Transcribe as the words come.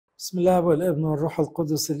بسم الله والابن والروح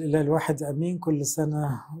القدس الإله الواحد أمين. كل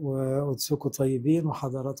سنة وقدسكم طيبين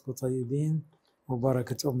وحضراتكم طيبين،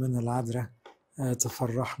 وبركة أمنا العذراء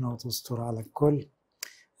تفرحنا وتستر على الكل.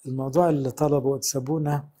 الموضوع اللي طلبه قدس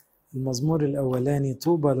أبونا المزمور الأولاني: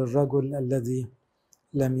 طوبى للرجل الذي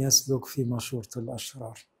لم يسلك في مشورة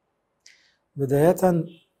الأشرار. بداية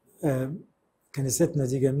كنيستنا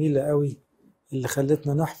دي جميلة قوي اللي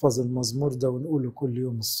خلتنا نحفظ المزمور ده ونقوله كل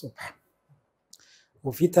يوم الصبح،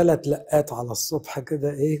 وفي 3 لقات على الصبح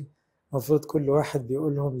كده مفروض كل واحد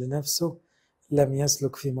بيقولهم لنفسه: لم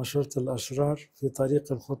يسلك في مشورة الأشرار، في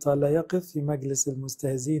طريق الخطى لا يقف، في مجلس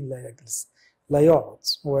المستهزئين لا يجلس، لا يقعد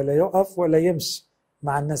ولا يقف ولا يمشي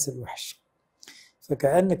مع الناس الوحش.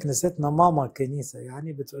 فكأن كنيستنا ماما كنيسة،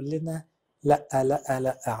 يعني بتقول لنا لا لا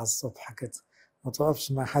لا على الصبح كده، ما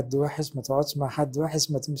تقفش مع حد وحش، ما تقعدش مع حد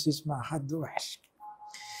وحش، ما تمشيش مع حد وحش.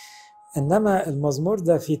 إنما المزمور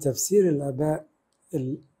ده في تفسير الآباء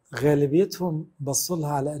غالبيتهم بصوا لها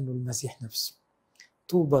على أنه المسيح نفسه.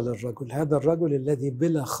 طوبى للرجل، هذا الرجل الذي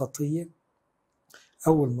بلا خطية.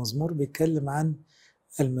 أول مزمور بيتكلم عن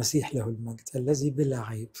المسيح له المجد الذي بلا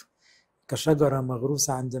عيب، كشجرة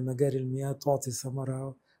مغروسة عند مجاري المياه تعطي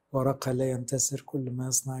ثمرها ورقها لا ينتسر، كل ما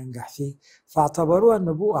يصنع ينجح فيه. فاعتبروها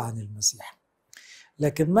النبوءة عن المسيح.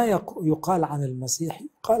 لكن ما يقال عن المسيح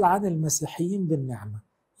يقال عن المسيحيين بالنعمة،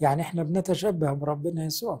 يعني احنا بنتشبه بربنا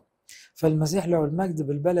يسوع، فالمسيح له المجد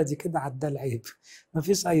بالبلدي كده عدى العيب، ما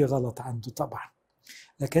فيش أي غلط عنده طبعا.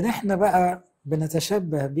 لكن احنا بقى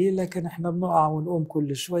بنتشبه بيه، لكن احنا بنقع ونقوم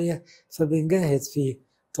كل شوية، فبنجاهد في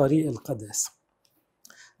طريق القداسة.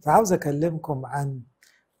 فعاوز أكلمكم عن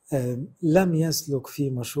لم يسلك في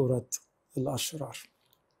مشورة الأشرار،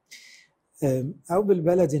 أو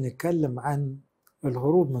بالبلدي نتكلم عن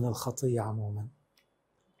الهروب من الخطية عموما.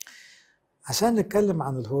 عشان نتكلم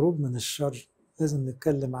عن الهروب من الشر لازم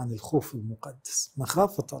نتكلم عن الخوف المقدس.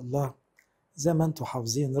 مخافة الله زي ما انتم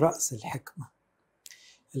حافظين رأس الحكمة.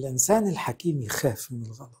 الإنسان الحكيم يخاف من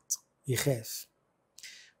الغلط، يخاف،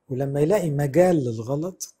 ولما يلاقي مجال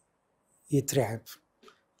للغلط يترعب.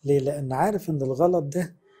 ليه؟ لأن عارف أن الغلط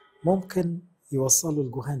ده ممكن يوصله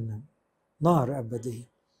لجهنم، نار أبدية.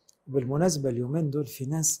 وبالمناسبة اليومين دول في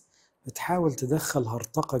ناس بتحاول تدخل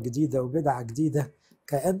هرطقة جديدة وبدعة جديدة،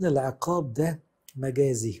 كأن العقاب ده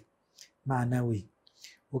مجازي معنوي،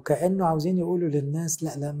 وكأنه عاوزين يقولوا للناس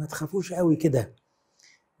لا لا ما تخافوش قوي كده.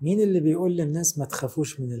 مين اللي بيقول للناس ما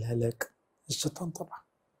تخافوش من الهلاك؟ الشيطان طبعا.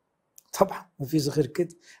 طبعا مفيش غير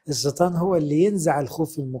كده. الشيطان هو اللي ينزع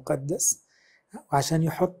الخوف المقدس وعشان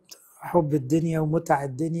يحط حب الدنيا ومتع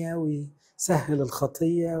الدنيا ويسهل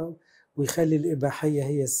الخطية ويخلي الإباحية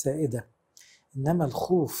هي السائدة. إنما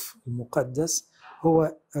الخوف المقدس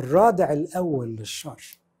هو الرادع الأول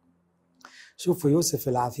للشر. شوفوا يوسف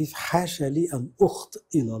العفيف: حاشا لي أن أخطئ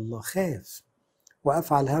إلى الله، خاف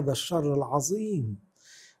وأفعل هذا الشر العظيم.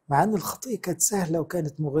 مع أن الخطيئة كانت سهلة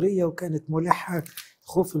وكانت مغرية وكانت ملحة،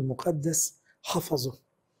 الخوف المقدس حفظه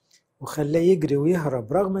وخلاه يجري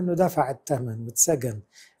ويهرب، رغم أنه دفع الثمن واتسجن.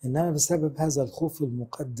 إنما بسبب هذا الخوف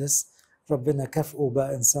المقدس ربنا كافئه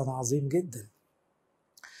بقى إنسان عظيم جدا.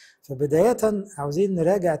 فبداية عاوزين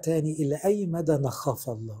نراجع تاني إلى أي مدى نخاف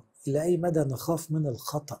الله، إلى أي مدى نخاف من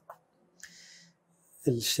الخطأ.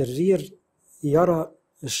 الشرير يرى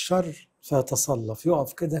الشر فيتصلف،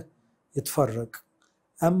 يقف كده يتفرج.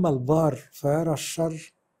 أما البار فيرى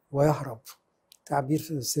الشر ويهرب، تعبير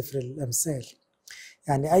في سفر الأمثال.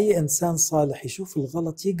 يعني أي إنسان صالح يشوف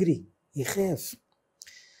الغلط يجري، يخاف.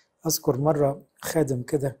 أذكر مرة خادم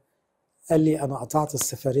كده قال لي: أنا قطعت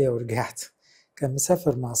السفرية ورجعت. كان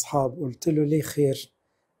مسافر مع أصحاب، قلت له: ليه خير؟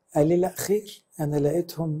 قال لي: لا خير، أنا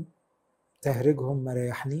لقيتهم تهرجهم ما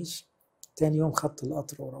ريحنيش، تاني يوم خدت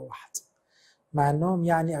القطر وروحت. مع أنهم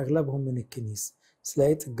يعني أغلبهم من الكنيسة، بس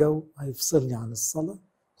لقيت الجو هيفصلني عن الصلاة،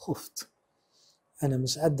 خفت. أنا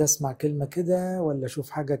مش قد أسمع كلمة كده ولا أشوف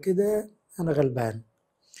حاجة كده، أنا غلبان.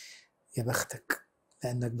 يا بختك،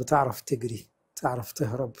 لأنك بتعرف تجري، تعرف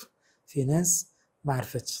تهرب. في ناس ما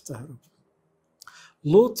عرفتش تهرب.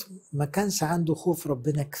 لوط ما كانش عنده خوف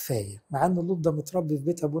ربنا كفاية، مع أن لوط ده متربي في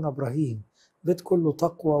بيت أبونا إبراهيم، بيت كله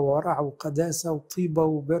تقوى وورع وقداسة وطيبة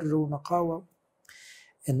وبر ونقاوة.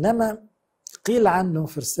 إنما قيل عنه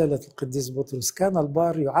في رسالة القديس بطرس: كان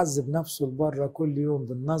البار يعذب نفسه البار كل يوم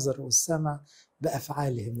بالنظر والسمع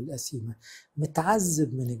بأفعالهم الأثيمة.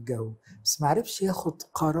 متعذب من الجو، بس معرفش ياخد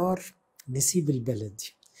قرار نسيب البلد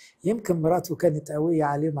دي. يمكن مراته كانت قوية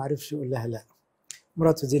عليه، معرفش يقول لها لا.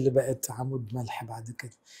 مراته دي اللي بقت عمود ملح بعد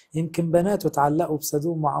كده. يمكن بناته تعلقوا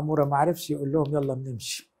بسدوم وعمورة، معرفش يقول لهم يلا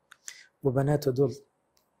بنمشي. وبناته دول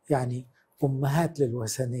يعني أمهات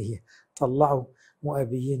للوثنية، طلعوا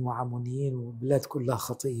مؤابيين وعمونيين وبلاد كلها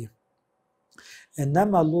خطية.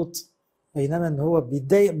 إنما لوط بينما إن هو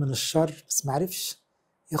بيتضايق من الشر بس معرفش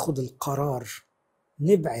ياخد القرار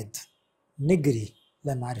نبعد نجري،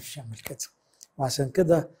 لا معرفش يعمل كده. وعشان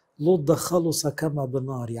كده لوط ده خلص كما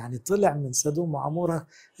بنار، يعني طلع من سدوم وعمورة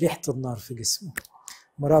ريحة النار في جسمه،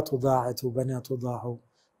 مراته ضاعت وبناته ضاعوا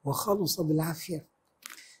وخلص بالعافية،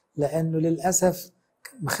 لأنه للأسف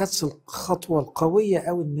ما خدش الخطوة القوية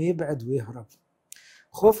أو إنه يبعد ويهرب.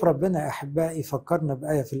 خوف ربنا أحبائي فكرنا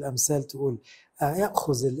بآية في الأمثال تقول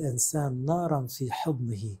أيأخذ الإنسان نارا في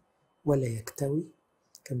حضنه ولا يكتوي.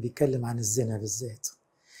 كان بيتكلم عن الزنا بالذات،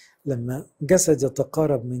 لما جسد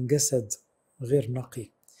يتقارب من جسد غير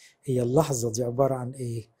نقي، هي اللحظة دي عبارة عن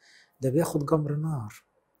إيه؟ ده بياخد جمر نار،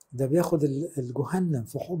 ده بياخد الجهنم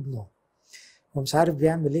في حضنه، ومش عارف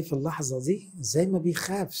بيعمل إيه في اللحظة دي، زي ما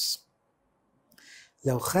بيخافش.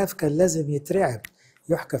 لو خاف كان لازم يترعب.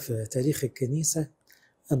 يحكى في تاريخ الكنيسة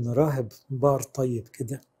أن راهب بار طيب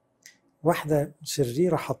كده، واحدة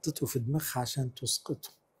شريرة حطته في دماغها عشان تسقطه،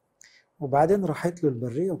 وبعدين راحت له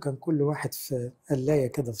البرية وكان كل واحد في قلاية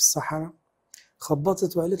كده في الصحراء،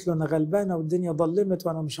 خبطت وقالت له أنا غلبانة والدنيا ظلمت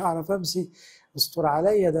وأنا مش هعرف أمشي، استر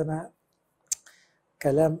عليا، ده أنا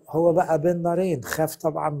كلام. هو بقى بين نارين، خاف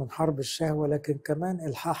طبعا من حرب الشهوة لكن كمان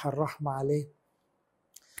إلحاح الرحمة عليه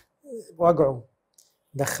وجعه.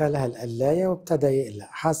 دخلها القلاية وابتدى يقلق،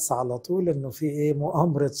 حس على طول إنه في إيه،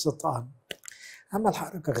 مؤامرة شيطان. عمل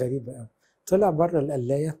حركة غريبة قوي، طلع بره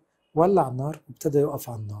القلاية ولع نار وابتدى يقف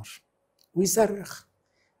على النار ويصرخ.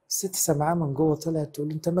 الست سمعاه من جوه طلعت تقول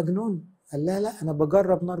له انت مجنون. قال لا لا، انا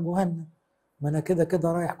بجرب نار جهنم، ما انا كده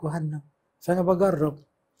كده رايح جهنم فانا بجرب.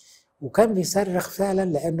 وكان بيصرخ فعلا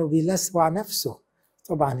لانه بيلسوع نفسه.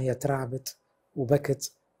 طبعا هي اترعبت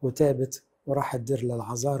وبكت وتابت وراحت دير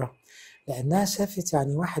للعذارى، لانها شافت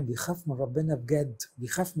يعني واحد بيخاف من ربنا بجد،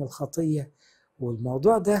 بيخاف من الخطيه،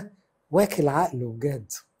 والموضوع ده واكل عقله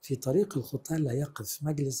بجد. في طريق الخطاة لا يقف،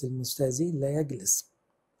 مجلس المستهزئين لا يجلس،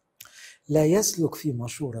 لا يسلك في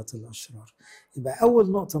مشورة الأشرار. يبقى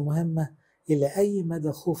أول نقطة مهمة، إلى أي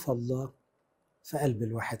مدى خوف الله في قلب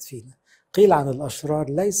الواحد فينا. قيل عن الأشرار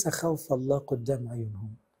ليس خوف الله قدام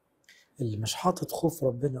عيونهم. اللي مش حاطط خوف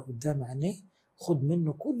ربنا قدام عينيه خد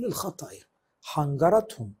منه كل الخطايا،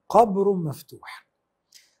 حنجرتهم قبر مفتوح،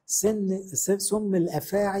 سم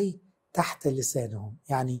الأفاعي تحت لسانهم،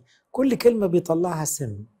 يعني كل كلمة بيطلعها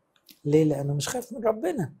سم. ليه؟ لأنه مش خايف من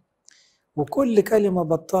ربنا، وكل كلمة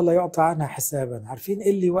بطالة يعطى عنها حسابا. عارفين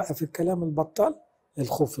إيه اللي يوقف الكلام البطال؟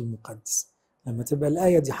 الخوف المقدس. لما تبقى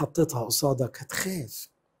الآية دي حطيتها قصادك هتخاف.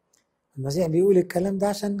 المسيح بيقول الكلام ده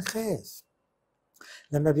عشان نخاف.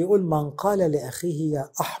 لما بيقول من قال لأخيه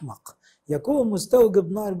يا أحمق يكون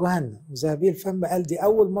مستوجب نار جهنم، وذهبي الفم قال دي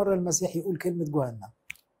أول مرة المسيح يقول كلمة جهنم،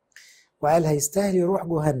 وقال هيستاهل يروح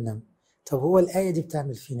جهنم. طب هو الآية دي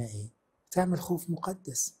بتعمل فينا إيه؟ بتعمل خوف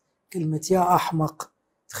مقدس. كلمة يا أحمق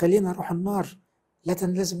تخلينا أروح النار، لا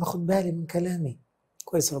لازم أخد بالي من كلامي.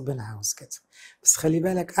 كويس، ربنا عاوز كده، بس خلي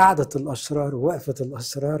بالك قعدة الأشرار ووقفة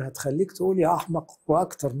الأشرار هتخليك تقول يا أحمق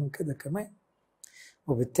وأكتر من كده كمان،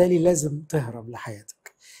 وبالتالي لازم تهرب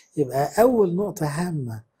لحياتك. يبقى أول نقطة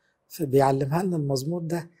هامة بيعلمها لنا المزمور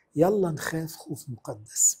ده، يلا نخاف خوف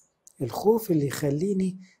مقدس. الخوف اللي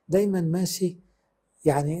يخليني دايما ماشي،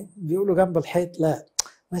 يعني بيقولوا جنب الحيط، لا،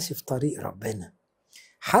 ماشي في طريق ربنا.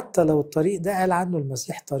 حتى لو الطريق ده قال عنه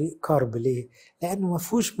المسيح طريق كرب، ليه؟ لأنه ما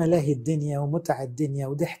فيهوش ملاهي الدنيا ومتع الدنيا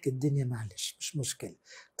وضحك الدنيا، معلش مش مشكلة،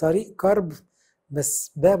 طريق كرب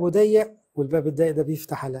بس بابه ضيق، والباب الضيق ده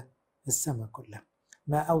بيفتح على السماء كلها.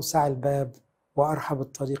 ما أوسع الباب وأرحب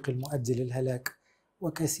الطريق المؤدي للهلاك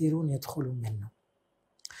وكثيرون يدخلون منه.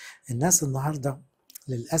 الناس النهاردة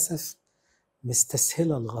للأسف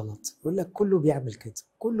مستسهلة الغلط، يقول لك كله بيعمل كده،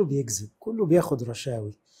 كله بيكذب، كله بياخد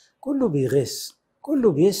رشاوي، كله بيغش،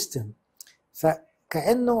 كله بيشتم،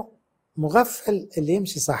 فكأنه مغفل اللي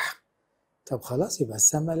يمشي صح. طب خلاص، يبقى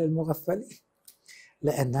السما للمغفلين،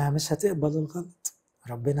 لأنها مش هتقبل الغلط.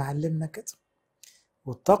 ربنا علمنا كده.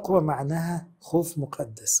 والتقوى معناها خوف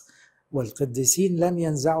مقدس، والقديسين لم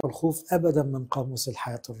ينزعوا الخوف أبدا من قاموس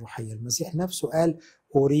الحياة الروحية. المسيح نفسه قال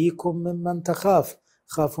أريكم ممن تخاف،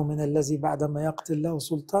 خافوا من الذي بعدما يقتل له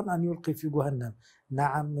سلطان أن يلقي في جهنم،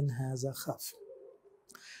 نعم من هذا خاف.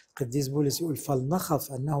 القديس بولس يقول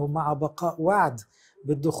فلنخف أنه مع بقاء وعد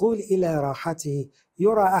بالدخول إلى راحته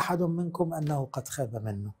يرى أحد منكم أنه قد خاب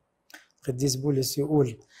منه. القديس بولس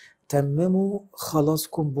يقول تمموا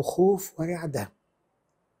خلاصكم بخوف ورعدة،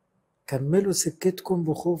 كملوا سكتكم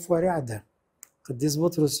بخوف ورعدة. القديس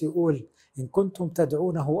بطرس يقول إن كنتم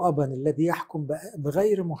تدعونه أبا الذي يحكم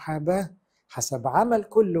بغير محاباة حسب عمل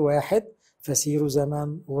كل واحد فسيروا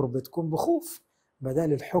زمان غربتكم بخوف.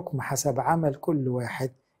 بدل الحكم حسب عمل كل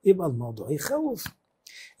واحد يبقى الموضوع يخوف.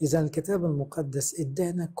 إذا الكتاب المقدس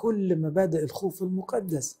إدانا كل مبادئ الخوف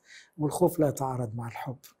المقدس، والخوف لا يتعارض مع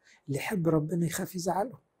الحب. اللي يحب ربنا يخاف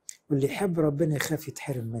يزعله، واللي يحب ربنا يخاف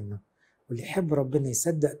يتحرم منه، واللي يحب ربنا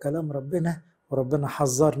يصدق كلام ربنا. وربنا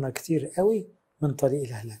حذرنا كتير قوي من طريق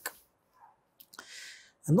الهلاك.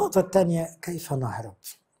 النقطة الثانية، كيف نهرب؟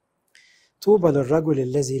 طوبى للرجل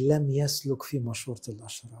الذي لم يسلك في مشورة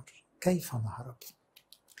الأشرار. كيف نهرب؟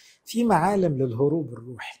 في معالم للهروب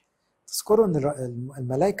الروحي. تذكروا أن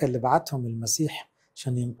الملائكة اللي بعتهم المسيح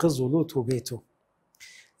عشان ينقذوا لوط وبيته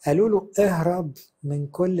قالوا له اهرب من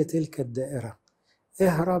كل تلك الدائرة،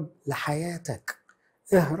 اهرب لحياتك،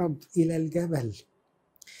 اهرب إلى الجبل.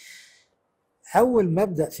 أول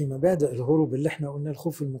مبدأ في مبادئ الهروب اللي احنا قلنا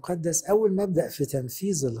الخوف المقدس، أول مبدأ في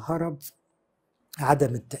تنفيذ الهرب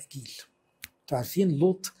عدم التأجيل. تعرفين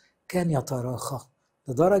لوط كان يتراخى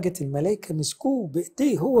لدرجة الملائكة مسكوه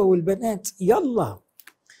بإيديه هو والبنات، يلا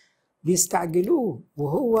بيستعجلوه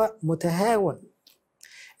وهو متهاون.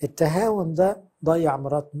 التهاون ده ضيع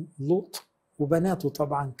مرات لوط وبناته،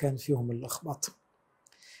 طبعا كان فيهم اللخبطة.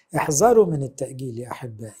 احذروا من التأجيل يا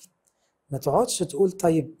أحبائي. ما تقعدش تقول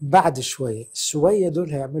طيب بعد شوية دول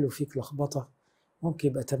هيعملوا فيك لخبطة، ممكن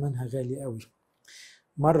يبقى تمنها غالي قوي.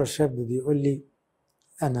 مرة شاب بيقول لي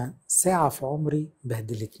أنا ساعة في عمري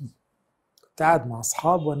بهدلتني، كنت قاعد مع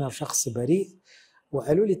أصحاب وأنا شخص بريء،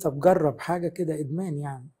 وقالوا لي طب جرب حاجة كده إدمان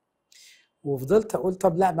يعني، وفضلت أقول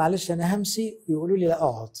طب لا معلش أنا همشي، يقولوا لي لا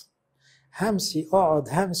اقعد. همشي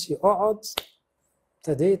أقعد.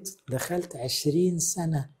 ابتديت دخلت 20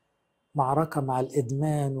 سنة معركة مع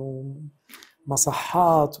الإدمان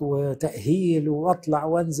ومصحات وتأهيل، وأطلع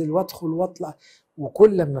وأنزل وأدخل وأطلع.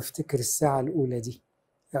 وكل لما أفتكر الساعة الأولى دي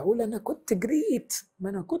أقول أنا كنت جريت، ما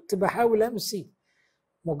أنا كنت بحاول أمشي،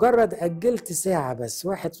 مجرد أجلت ساعة بس.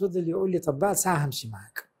 واحد فضل يقول لي طب بعد ساعة همشي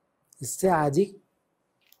معاك. الساعة دي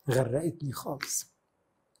غرقتني خالص.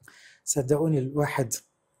 صدقوني الواحد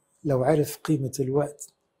لو عرف قيمة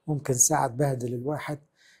الوقت ممكن ساعة تبهدل الواحد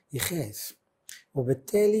يخاف،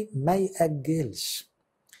 وبالتالي ما يأجلش،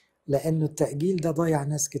 لأنه التأجيل ده ضيع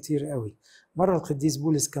ناس كتير قوي. مرة القديس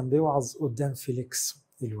بولس كان بيوعظ قدام فيليكس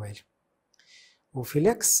الوالي،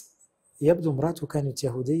 وفيليكس يبدو مراته كانت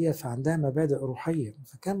يهودية فعندها مبادئ روحية،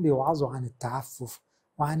 فكان بيوعظوا عن التعفف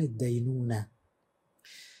وعن الدينونة.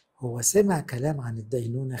 هو سمع كلام عن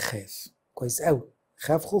الدينونة خاف كويس قوي،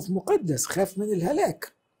 خاف خوف مقدس، خاف من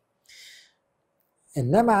الهلاك.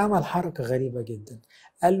 إنما عمل حركة غريبة جدا،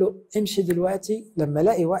 قال له امشي دلوقتي لما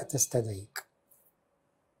الاقي وقت استدعيك.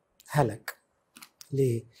 هلك.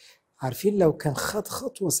 ليه؟ عارفين لو كان خد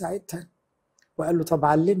خطوة ساعتها وقال له طب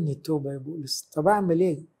علمني التوبة يا بولس، طب اعمل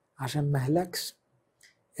ايه عشان ما اهلكش؟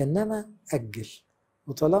 انما اجل،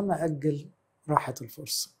 وطالما اجل راحت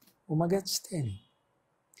الفرصة وما جاتش تاني.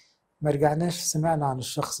 ما رجعناش سمعنا عن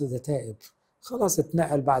الشخص ده تائب، خلاص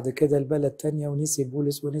اتنقل بعد كده لبلد تانية ونسي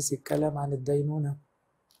بولس ونسي الكلام عن الدينونة.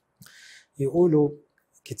 يقولوا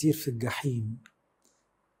كتير في الجحيم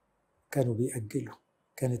كانوا بيأجلوا،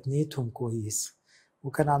 كانت نيتهم كويس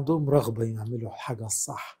وكان عندهم رغبة يعملوا الحاجة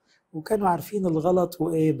الصح، وكانوا عارفين الغلط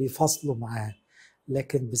وإيه بيفصلوا معاه،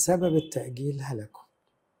 لكن بسبب التأجيل هلكوا.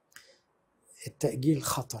 التأجيل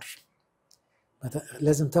خطر،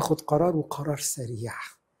 لازم تاخد قرار وقرار سريع،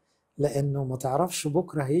 لأنه ما تعرفش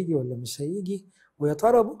بكرة هيجي ولا مش هيجي، ويا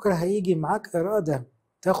ترى بكرة هيجي معاك إرادة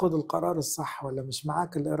تاخد القرار الصح ولا مش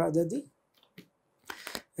معاك الإرادة دي.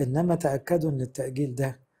 إنما تأكدوا أن التأجيل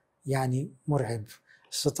ده يعني مرعب.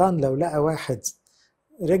 الشيطان لو لقى واحد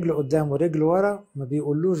رجله قدام ورجله ورا ما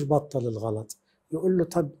بيقولوش بطل الغلط، يقول له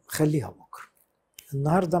طب خليها بكرة،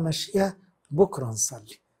 النهاردة مشيها، بكرة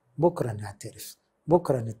نصلي، بكرة نعترف،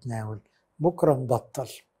 بكرة نتناول، بكرة نبطل.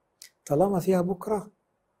 طالما فيها بكرة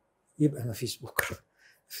يبقى ما فيش بكرة.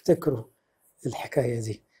 افتكروا الحكاية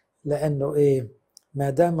دي، لأنه إيه؟ ما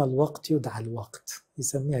دام الوقت يدعى الوقت،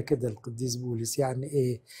 يسميها كده القديس بولس. يعني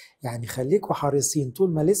إيه؟ يعني خليكوا حريصين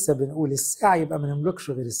طول ما لسه بنقول الساعة يبقى ما نملكش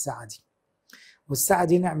غير الساعة دي، والساعة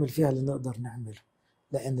دي نعمل فيها اللي نقدر نعمله،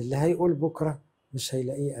 لأن اللي هيقول بكرة مش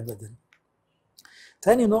هيلاقيه أبدا.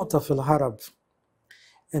 تاني نقطة في الهرب،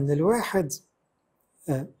 إن الواحد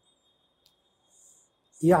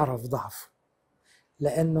يعرف ضعفه،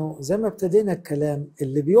 لأنه زي ما ابتدينا الكلام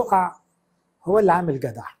اللي بيقع هو اللي عامل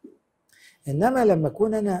جدع. إنما لما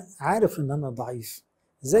أكون أنا عارف إن أنا ضعيف،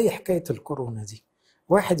 زي حكاية الكورونا دي،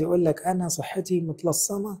 واحد يقول لك أنا صحتي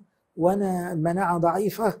متلصمة وأنا المناعة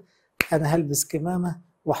ضعيفة، أنا هلبس كمامة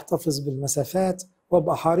واحتفظ بالمسافات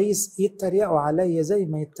وابقى حريص، يتريقوا عليا زي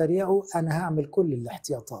ما يتريقوا، أنا هعمل كل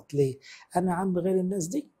الاحتياطات. ليه؟ أنا عم غير الناس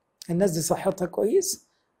دي، الناس دي صحتها كويس،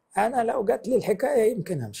 أنا لو جات لي الحكاية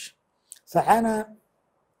يمكن أمشي، فأنا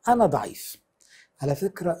ضعيف. على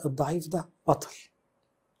فكرة الضعيف ده بطل،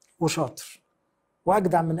 وشاطر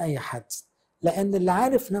وأجدع من أي حد، لأن اللي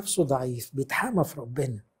عارف نفسه ضعيف بيتحامى في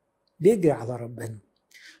ربنا، بيجري على ربنا.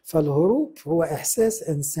 فالهروب هو إحساس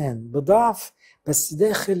إنسان بضعف بس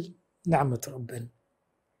داخل نعمة ربنا.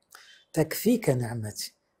 تكفيك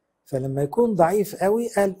نعمتي. فلما يكون ضعيف قوي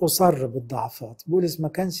قال أصر بالضعفات. بولس ما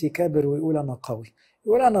كانش يكابر ويقول أنا قوي،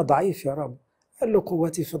 يقول أنا ضعيف يا رب، قال له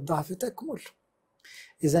قوتي في الضعف تكمل.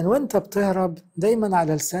 إذا وانت بتهرب دايما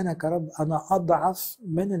على لسانك يا رب أنا أضعف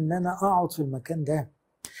من إن أنا أقعد في المكان ده،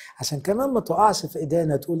 عشان كمان ما تقعش في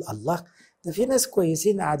إيدينا تقول الله ده في ناس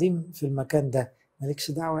كويسين قاعدين في المكان ده.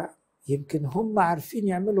 مالكش دعوة، يمكن هم عارفين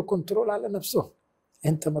يعملوا كنترول على نفسهم،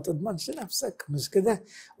 انت ما تضمنش نفسك. مش كده؟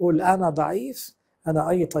 قول انا ضعيف، انا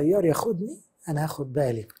اي طيار ياخدني انا هاخد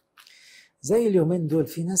بالي. زي اليومين دول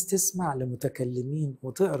في ناس تسمع لمتكلمين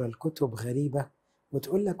وتقرا الكتب غريبة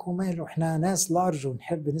وتقول لك وماله، احنا ناس لارج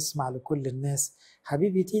ونحب نسمع لكل الناس.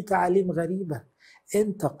 حبيبي دي تعاليم غريبة.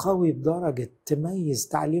 انت قوي بدرجة تميز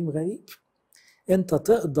تعليم غريب؟ انت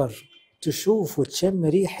تقدر تشوف وتشم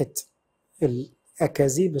ريحة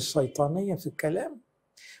الأكاذيب الشيطانية في الكلام؟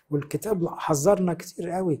 والكتاب حذرنا كتير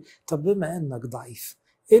قوي. طب بما انك ضعيف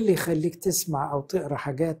ايه اللي يخليك تسمع او تقرا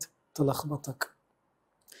حاجات تلخبطك؟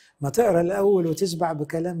 ما تقرا الاول وتشبع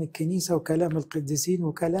بكلام الكنيسة وكلام القديسين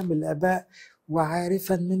وكلام الاباء،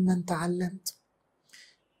 وعارفا ممن تعلمت.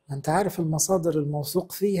 ما انت عارف المصادر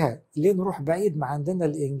الموثوق فيها. ليه نروح بعيد؟ ما عندنا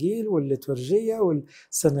الانجيل والليتورجية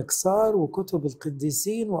والسنكسار وكتب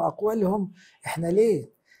القديسين واقوالهم. احنا ليه؟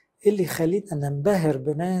 ايه اللي يخلينا ننبهر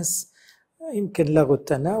بناس يمكن لغوا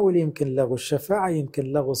التناول، يمكن لغوا الشفاعة، يمكن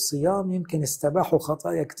لغوا الصيام، يمكن استباحوا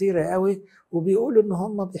خطايا كتيرة قوي وبيقولوا ان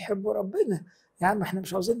هم بيحبوا ربنا؟ يا عم احنا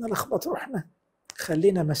مش عاوزين نلخبط روحنا،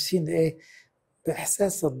 خلينا ماشيين ايه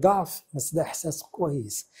باحساس الضعف. بس ده احساس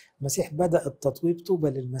كويس. المسيح بدأ التطويب طوبى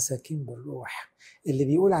للمساكين بالروح. اللي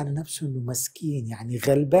بيقول عن نفسه انه مسكين يعني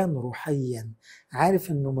غلبان روحيا،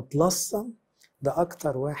 عارف انه متلصم، ده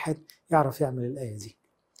اكتر واحد يعرف يعمل الآية دي.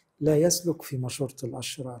 لا يسلك في مشورة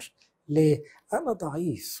الأشرار. ليه؟ أنا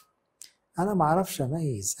ضعيف، أنا معرفش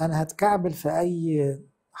أميز، أنا هتكعبل في أي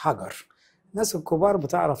حجر. الناس الكبار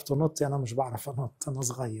بتعرف تنط، أنا مش بعرف أنط، أنا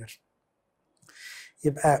صغير.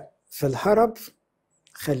 يبقى في الهرب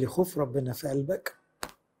خلي خوف ربنا في قلبك،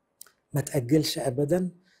 ما تأجلش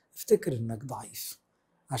أبدا، افتكر إنك ضعيف،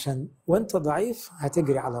 عشان وانت ضعيف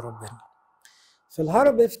هتجري على ربنا. في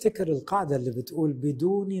الهرب افتكر القاعدة اللي بتقول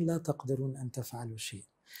بدوني لا تقدرون أن تفعلوا شيء.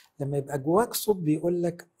 لما يبقى جواك صوت بيقول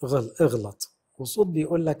لك اغلط وصوت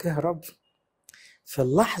بيقول لك اهرب، في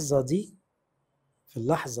اللحظة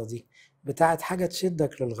دي بتاعت حاجة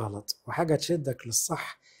تشدك للغلط وحاجة تشدك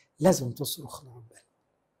للصح، لازم تصرخ لربنا،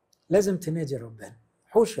 لازم تنادي ربنا،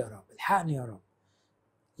 حوش يا رب، الحقني يا رب.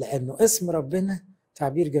 لأنه اسم ربنا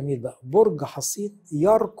تعبير جميل بقى، برج حصين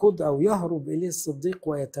يركض أو يهرب إليه الصديق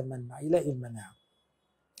ويتمنى يلاقي المناعة.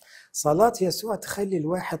 صلاة يسوع تخلي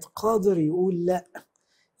الواحد قادر يقول لا.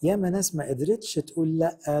 ياما ناس ما قدرتش تقول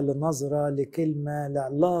لا لنظرة، لكلمة،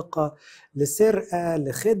 لعلاقة، لسرقة،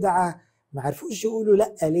 لخدعة، ما عرفوش يقولوا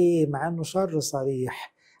لا. ليه؟ مع انه شر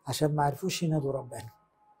صريح، عشان ما عرفوش ينادوا ربنا.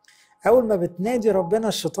 اول ما بتنادي ربنا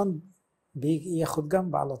الشيطان بياخد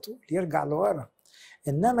جنب على طول، يرجع لورا.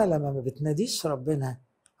 انما لما ما بتناديش ربنا،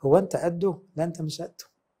 هو انت قده؟ لا انت مش قده.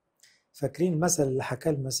 فاكرين المثل اللي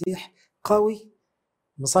حكاه المسيح؟ قوي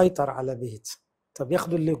مسيطر على بيت، طب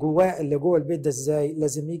ياخدوا اللي جوه البيت ده ازاي؟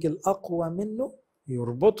 لازم يجي الاقوى منه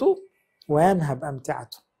يربطه وينهب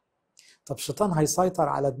امتعته. طب شيطان هيسيطر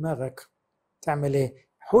على دماغك، تعمل ايه؟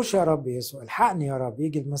 حوش يا رب يسوع، الحقني يا رب.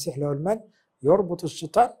 يجي المسيح له المجد يربط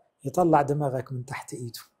الشيطان، يطلع دماغك من تحت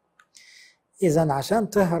ايده. اذا عشان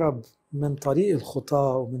تهرب من طريق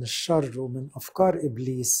الخطاة ومن الشر ومن افكار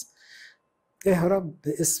ابليس، اهرب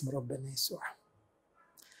باسم ربنا يسوع.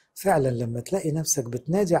 فعلا لما تلاقي نفسك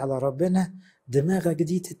بتنادي على ربنا دماغك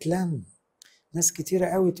دي تتلم. ناس كتيرة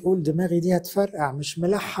قوي تقول دماغي دي هتفرقع، مش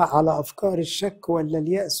ملحق على أفكار الشك ولا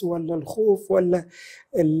اليأس ولا الخوف ولا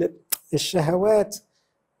الشهوات.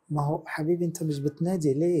 ما هو حبيبي انت مش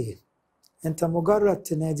بتنادي ليه؟ انت مجرد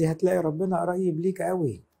تنادي هتلاقي ربنا قريب ليك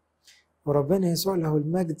قوي. وربنا يسوع له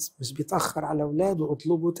المجد مش بيتأخر على أولاده.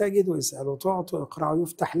 اطلبوا تجدوا، اسألوا تعطوا، اقرأوا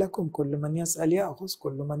يفتح لكم، كل من يسأل يأخذ،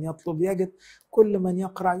 كل من يطلب يجد، كل من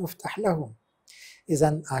يقرأ يفتح له.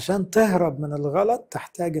 إذن عشان تهرب من الغلط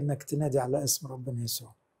تحتاج انك تنادي على اسم ربنا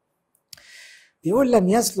يسوع. بيقول لم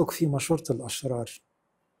يسلك في مشورة الأشرار.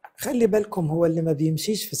 خلي بالكم، هو اللي ما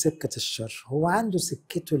بيمشيش في سكة الشر، هو عنده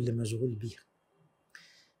سكته اللي مشغول بيها.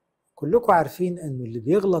 كلكم عارفين انه اللي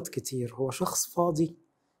بيغلط كتير هو شخص فاضي،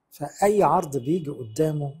 فأي عرض بيجي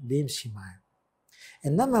قدامه بيمشي معاه.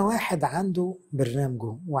 إنما واحد عنده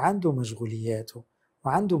برنامجه وعنده مشغولياته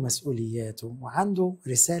وعنده مسؤولياته وعنده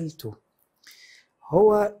رسالته.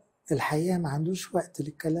 هو الحقيقة ما عندوش وقت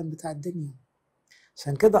للكلام بتاع الدنيا.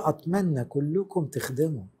 عشان كده أتمنى كلكم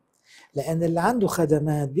تخدموا، لأن اللي عنده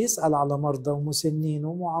خدمات بيسأل على مرضى ومسنين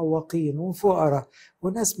ومعوقين وفقراء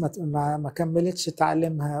وناس ما كملتش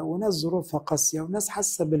تعليمها وناس ظروفها قاسية وناس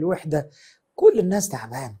حاسة بالوحدة. كل الناس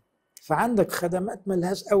تعبان، فعندك خدمات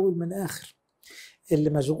ملهاش أول من آخر. اللي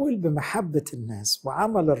مشغول بمحبة الناس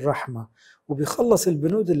وعمل الرحمة وبيخلص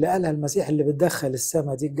البنود اللي قالها المسيح اللي بتدخل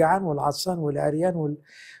السماء دي، الجعان والعطشان والعريان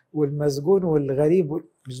والمسجون والغريب،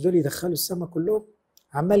 مش دول يدخلوا السماء كلهم؟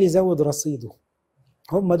 عمال يزود رصيده،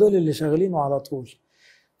 هم دول اللي شغالينه على طول.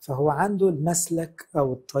 فهو عنده المسلك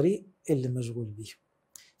أو الطريق اللي مشغول بيه.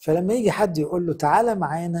 فلما يجي حد يقول له تعالى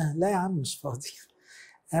معانا، لا يا عم مش فاضي،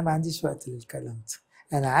 أنا ما عنديش وقت للكلام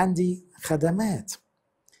ده، أنا عندي خدمات.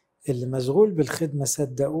 اللي مشغول بالخدمة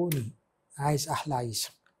صدقوني عايش أحلى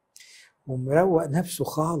عيشة ومروق نفسه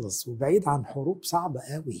خالص وبعيد عن حروب صعبة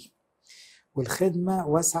قوي. والخدمة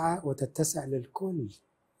واسعة وتتسع للكل.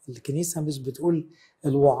 الكنيسة مش بتقول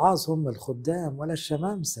الوعاظ هم الخدام ولا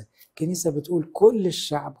الشمامسة، الكنيسة بتقول كل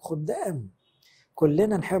الشعب خدام،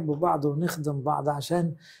 كلنا نحب بعض ونخدم بعض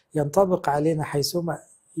عشان ينطبق علينا حيثما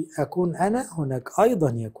أكون أنا هناك أيضا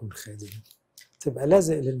يكون خادم. تبقى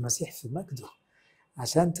لازق للمسيح في مجده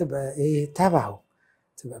عشان تبقى تبعه،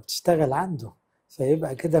 تبقى بتشتغل عنده،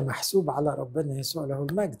 فيبقى كده محسوب على ربنا يسوع له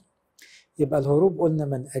المجد. يبقى الهروب قلنا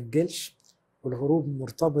ما نأجلش، والهروب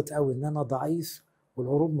مرتبط قوي ان انا ضعيف،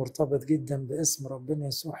 والهروب مرتبط جدا باسم ربنا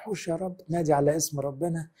يسوع، حوش يا رب نادي على اسم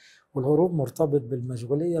ربنا. والهروب مرتبط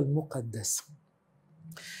بالمشغولية المقدسة.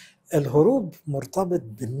 الهروب مرتبط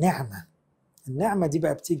بالنعمة. النعمة دي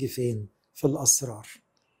بقى بتيجي فين؟ في الأسرار.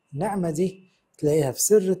 النعمة دي تلاقيها في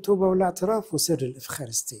سر التوبة والاعتراف وسر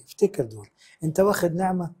الإفخارستية. افتكر دول، انت واخد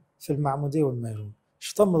نعمة في المعمودية والميرون،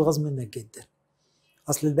 الشيطان متغاظ منك جدا،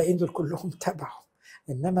 أصل الباقيين دول كلهم تبعه،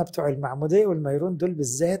 إنما بتوع المعمودية والميرون دول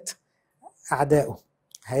بالذات أعدائه.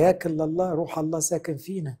 هياكل الله، روح الله ساكن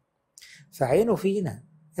فينا، فعينه فينا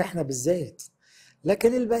إحنا بالذات،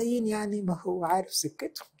 لكن الباقيين يعني ما هو عارف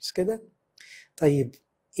سكته، مش كده؟ طيب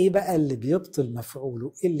إيه بقى اللي بيبطل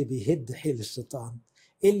مفعوله؟ إيه اللي بيهد حيل الشيطان؟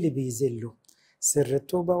 إيه اللي بيذله؟ سر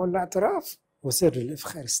التوبة والاعتراف وسر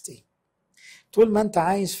الإفخارستية. طول ما أنت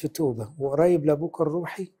عايش في توبة وقريب لأبوك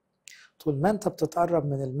الروحي، طول ما أنت بتتقرب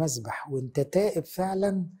من المسبح وأنت تائب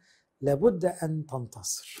فعلا، لابد أن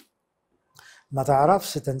تنتصر. ما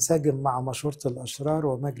تعرفش تنسجم مع مشورة الأشرار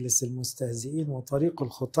ومجلس المستهزئين وطريق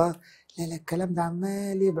الخطاة، لا الكلام ده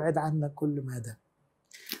عمال يبعد عنك كل مدى.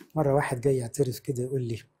 مرة واحد جاي يعترف كده يقول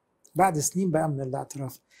لي بعد سنين بقى من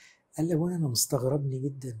الاعتراف، قال لي أبونا أنا مستغربني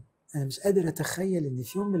جدا، أنا مش قادر أتخيل إن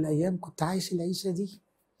في يوم من الأيام كنت عايش العيشة دي.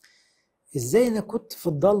 إزاي أنا كنت في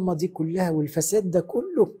الضلمة دي كلها والفساد ده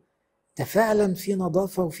كله؟ ده فعلا في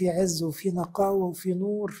نظافة وفي عز وفي نقاوة وفي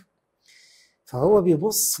نور. فهو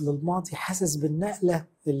بيبص للماضي حاسس بالنقلة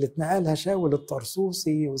اللي اتنقلها شاول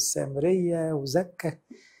الطرسوسي والسامرية وزكا،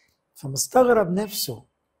 فمستغرب نفسه.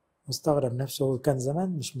 مستغرب نفسه، هو كان زمان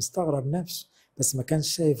مش مستغرب نفسه، بس ما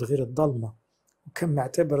كانش شايف غير الضلمة، وكان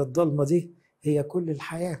معتبر الضلمة دي هي كل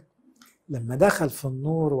الحياة. لما دخل في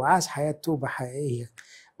النور وعاش حياة توبة حقيقية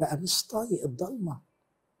بقى مش طايق الضلمة.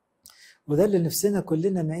 وده اللي نفسنا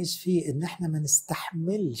كلنا نعيش فيه، ان احنا ما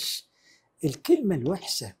نستحملش الكلمة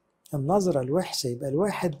الوحشة، النظرة الوحشة. يبقى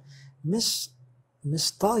الواحد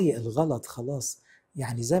مش طايق الغلط خلاص.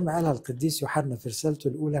 يعني زي ما قالها القديس يوحنا في رسالته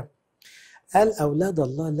الأولى، قال أولاد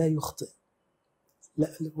الله لا يخطئ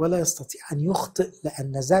ولا يستطيع أن يخطئ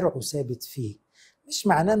لأن زرعه ثابت فيه. مش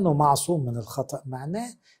معناه أنه معصوم من الخطأ،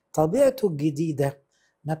 معناه طبيعته الجديدة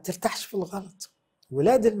ما بترتاحش في الغلط.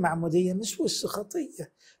 ولاد المعمودية مش وش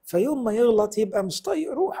خطية، فيوم ما يغلط يبقى مش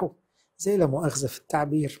طايق روحه. زي لا مؤاخذة في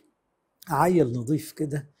التعبير، عيل نظيف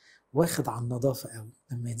كده واخد على النظافة قوي،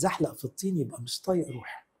 لما يتزحلق في الطين يبقى مش طايق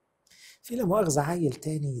روح. في لا مؤاخذة عيل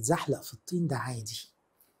تاني يتزحلق في الطين ده عادي.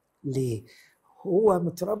 ليه؟ هو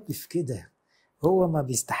متربي في كده، هو ما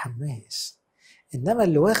بيستحماش. إنما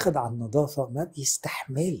اللي واخد على النظافة ما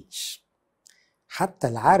بيستحملش، حتى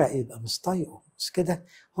العرق يبقى مش طايقه، مش كده؟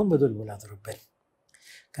 هم دول ولاد ربنا.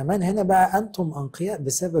 كمان هنا بقى أنتم أنقياء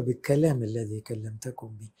بسبب الكلام الذي كلمتكم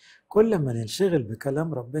به. كل ما ننشغل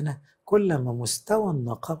بكلام ربنا كل ما مستوى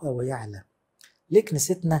النقاوة يعلى. ليه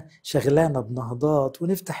كنيستنا شغلانة بنهضات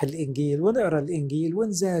ونفتح الإنجيل ونقرأ الإنجيل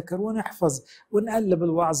ونذاكر ونحفظ ونقلب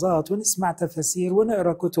الوعظات ونسمع تفاسير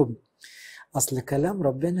ونقرأ كتب؟ أصل كلام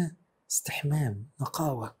ربنا استحمام،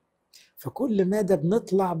 نقاوة. فكل ماذا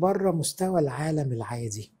بنطلع بره مستوى العالم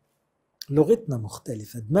العادي. لغتنا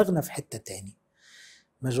مختلفة، دماغنا في حتة تاني،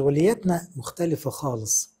 مشغولياتنا مختلفة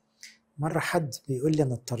خالص. مرة حد بيقول لي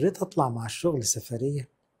أنا اضطريت أطلع مع الشغل سفرية.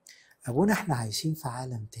 أبونا إحنا عايشين في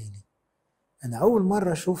عالم تاني، أنا أول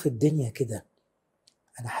مرة أشوف الدنيا كده.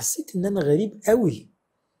 أنا حسيت إن أنا غريب قوي،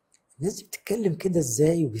 الناس دي بتتكلم كده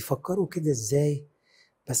إزاي وبيفكروا كده إزاي.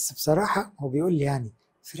 بس بصراحة هو بيقول لي يعني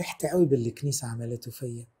فرحت قوي باللي الكنيسة عملته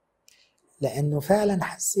فيا، لأنه فعلا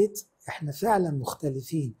حسيت إحنا فعلا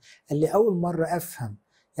مختلفين. قال لي أول مرة أفهم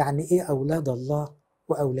يعني إيه أولاد الله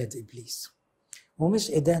وأولاد إبليس،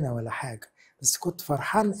 ومش إدانة ولا حاجة، بس كنت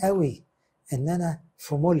فرحان قوي إن أنا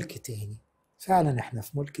في ملك تاني. فعلا إحنا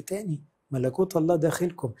في ملك تاني، ملكوت الله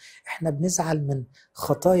داخلكم. إحنا بنزعل من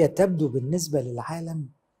خطايا تبدو بالنسبة للعالم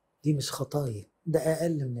دي مش خطايا، ده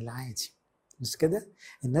أقل من العادي، مش كده؟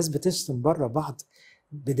 الناس بتشتم بره بعض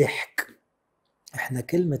بضحك، إحنا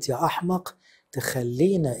كلمة يا أحمق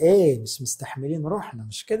تخلينا مش مستحملين روحنا،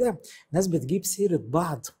 مش كده؟ ناس بتجيب سيرة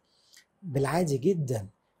بعض بالعادي جدا،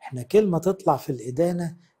 إحنا كلمة تطلع في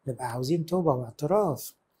الإدانة نبقى عاوزين توبة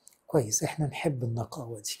واعتراف. كويس، إحنا نحب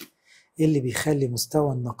النقاوة دي. إيه اللي بيخلي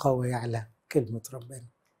مستوى النقاوة يعلى؟ كلمة ربنا.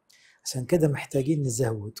 عشان كده محتاجين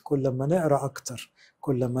نزود، كل ما نقرأ أكتر،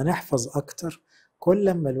 كل ما نحفظ أكتر،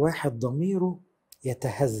 كل ما الواحد ضميره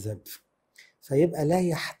يتهذب، فيبقى لا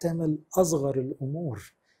يحتمل أصغر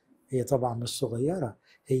الأمور. هي طبعا مش صغيرة،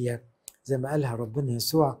 هي زي ما قالها ربنا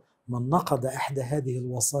يسوع: من نقض إحدى هذه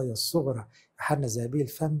الوصايا الصغرى، يوحنا ذهبي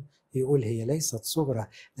الفم يقول هي ليست صغرى،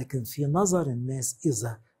 لكن في نظر الناس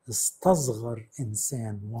إذا استصغر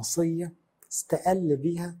إنسان وصية استقل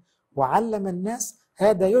بيها وعلم الناس،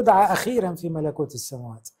 هذا يدعى أخيرا في ملكوت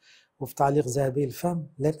السماوات. وفي تعليق ذهبي الفم: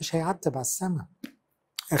 لا مش هيعتب على السماء،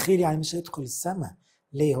 أخير يعني مش هيدخل السماء.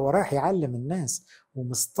 ليه؟ هو رايح يعلم الناس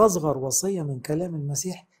ومستصغر وصية من كلام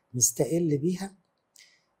المسيح مستقل بيها.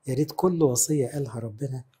 يا ريت كل وصية قالها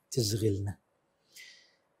ربنا تشغلنا.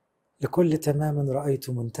 لكل تمام رأيت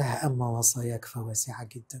منتهى، أما وصاياك فواسعة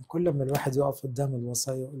جدا. كل ما الواحد يقف قدام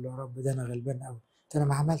الوصايا يقول له يا رب ده أنا غلبان قوي، ده أنا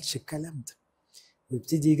ما عملتش الكلام ده،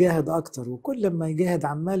 ويبتدي يجاهد أكتر، وكل ما يجاهد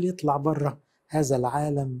عمال يطلع بره هذا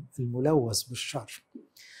العالم الملوث بالشر.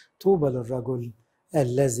 طوبى للرجل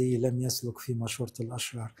الذي لم يسلك في مشورة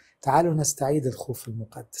الأشرار. تعالوا نستعيد الخوف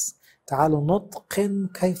المقدس، تعالوا نتقن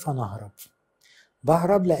كيف نهرب.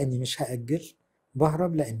 بهرب لأني مش هأجل،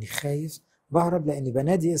 بهرب لأني خايف، بهرب لأني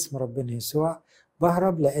بنادي اسم ربنا يسوع،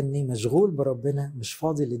 بهرب لأني مشغول بربنا مش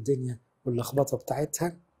فاضي للدنيا واللخبطة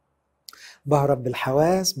بتاعتها، بهرب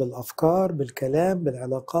بالحواس، بالأفكار، بالكلام،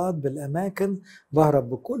 بالعلاقات، بالأماكن، بهرب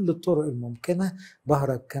بكل الطرق الممكنة،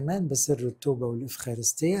 بهرب كمان بسر التوبة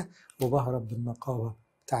والإفخارستية، وبهرب بالنقاوة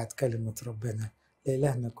بتاعت كلمة ربنا.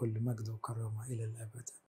 لإلهنا كل مجد وكرامة إلى الأبد.